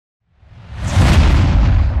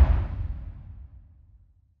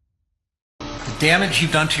damage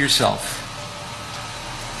you've done to yourself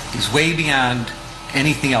is way beyond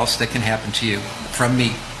anything else that can happen to you from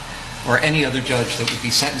me or any other judge that would be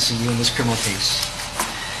sentencing you in this criminal case.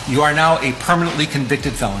 You are now a permanently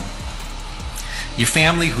convicted felon. Your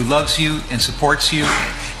family, who loves you and supports you,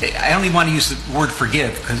 I don't even want to use the word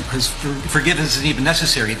forgive, because forgiveness isn't even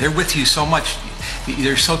necessary. They're with you so much,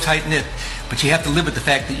 they're so tight-knit, but you have to live with the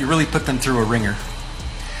fact that you really put them through a ringer.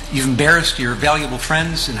 You've embarrassed your valuable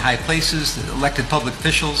friends in high places, the elected public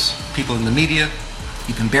officials, people in the media.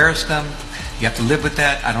 You've embarrassed them. You have to live with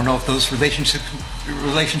that. I don't know if those relationships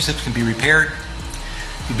can be repaired.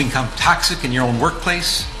 You've become toxic in your own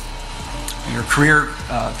workplace. Your career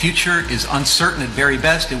future is uncertain at very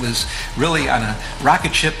best. It was really on a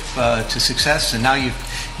rocket ship to success, and now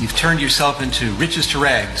you've turned yourself into riches to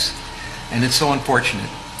rags, and it's so unfortunate.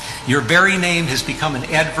 Your very name has become an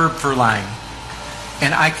adverb for lying,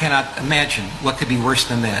 and I cannot imagine what could be worse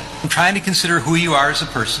than that. I'm trying to consider who you are as a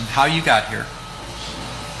person, how you got here,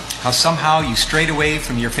 how somehow you strayed away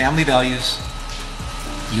from your family values.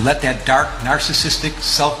 You let that dark, narcissistic,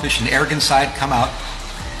 selfish, and arrogant side come out,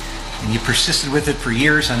 and you persisted with it for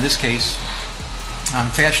years on this case. I'm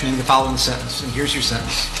fashioning the following sentence, and here's your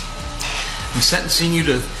sentence. I'm sentencing you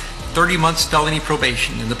to 30 months felony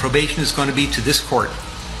probation, and the probation is going to be to this court.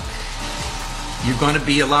 You're going to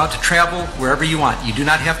be allowed to travel wherever you want. You do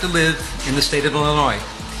not have to live in the state of Illinois.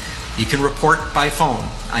 You can report by phone.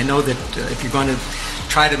 I know that if you're going to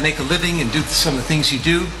try to make a living and do some of the things you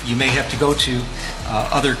do, you may have to go to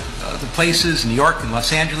other places, New York and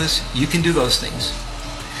Los Angeles. You can do those things.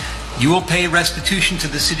 You will pay restitution to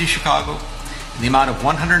the city of Chicago in the amount of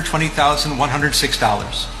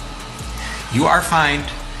 $120,106. You are fined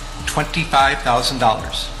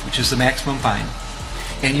 $25,000, which is the maximum fine,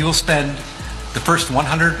 and you will spend the first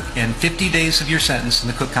 150 days of your sentence in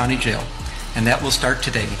the Cook County Jail, and that will start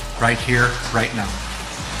today, right here, right now.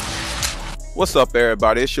 What's up,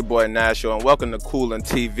 everybody? It's your boy Nashville, and welcome to COOLIN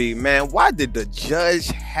TV. Man, why did the judge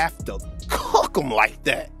have to cook him like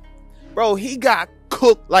that? Bro, he got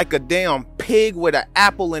cooked like a damn pig with an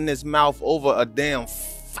apple in his mouth over a damn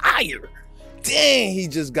fire. Dang, he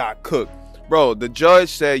just got cooked. Bro, the judge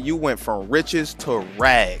said you went from riches to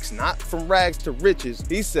rags, not from rags to riches.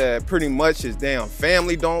 He said pretty much his damn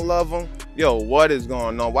family don't love him. Yo, what is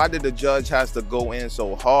going on? Why did the judge has to go in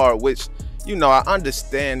so hard? Which, you know, I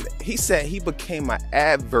understand. He said he became an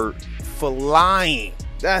advert for lying.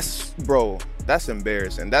 Bro, that's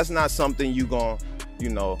embarrassing. That's not something you gonna, you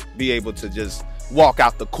know, be able to just walk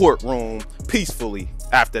out the courtroom peacefully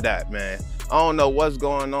after that, man. I don't know what's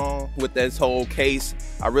going on with this whole case.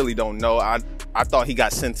 I really don't know. I thought he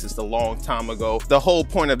got sentenced a long time ago. The whole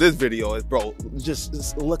point of this video is, bro,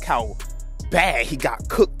 just look how bad he got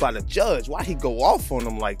cooked by the judge. Why he go off on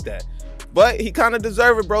him like that? But he kind of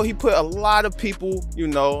deserved it, bro. He put a lot of people, you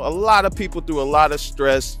know, a lot of people through a lot of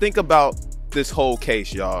stress. Think about this whole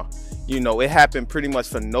case, y'all. You know, it happened pretty much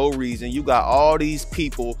for no reason. You got all these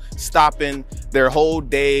people stopping their whole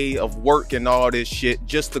day of work and all this shit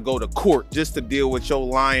just to go to court, just to deal with your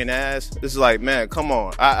lying ass. It's like, man, come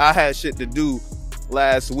on. I had shit to do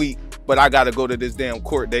last week, but I got to go to this damn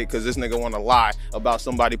court date because this nigga want to lie about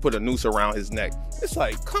somebody put a noose around his neck. It's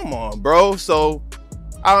like, come on, bro. So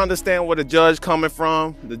I understand where the judge coming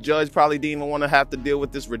from. The judge probably didn't even want to have to deal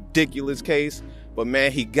with this ridiculous case. But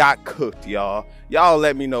man, he got cooked, y'all. Y'all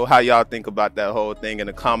let me know how y'all think about that whole thing in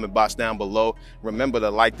the comment box down below. Remember to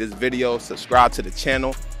like this video, subscribe to the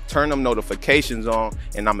channel, turn them notifications on,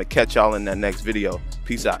 and I'm gonna catch y'all in that next video.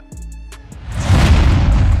 Peace out.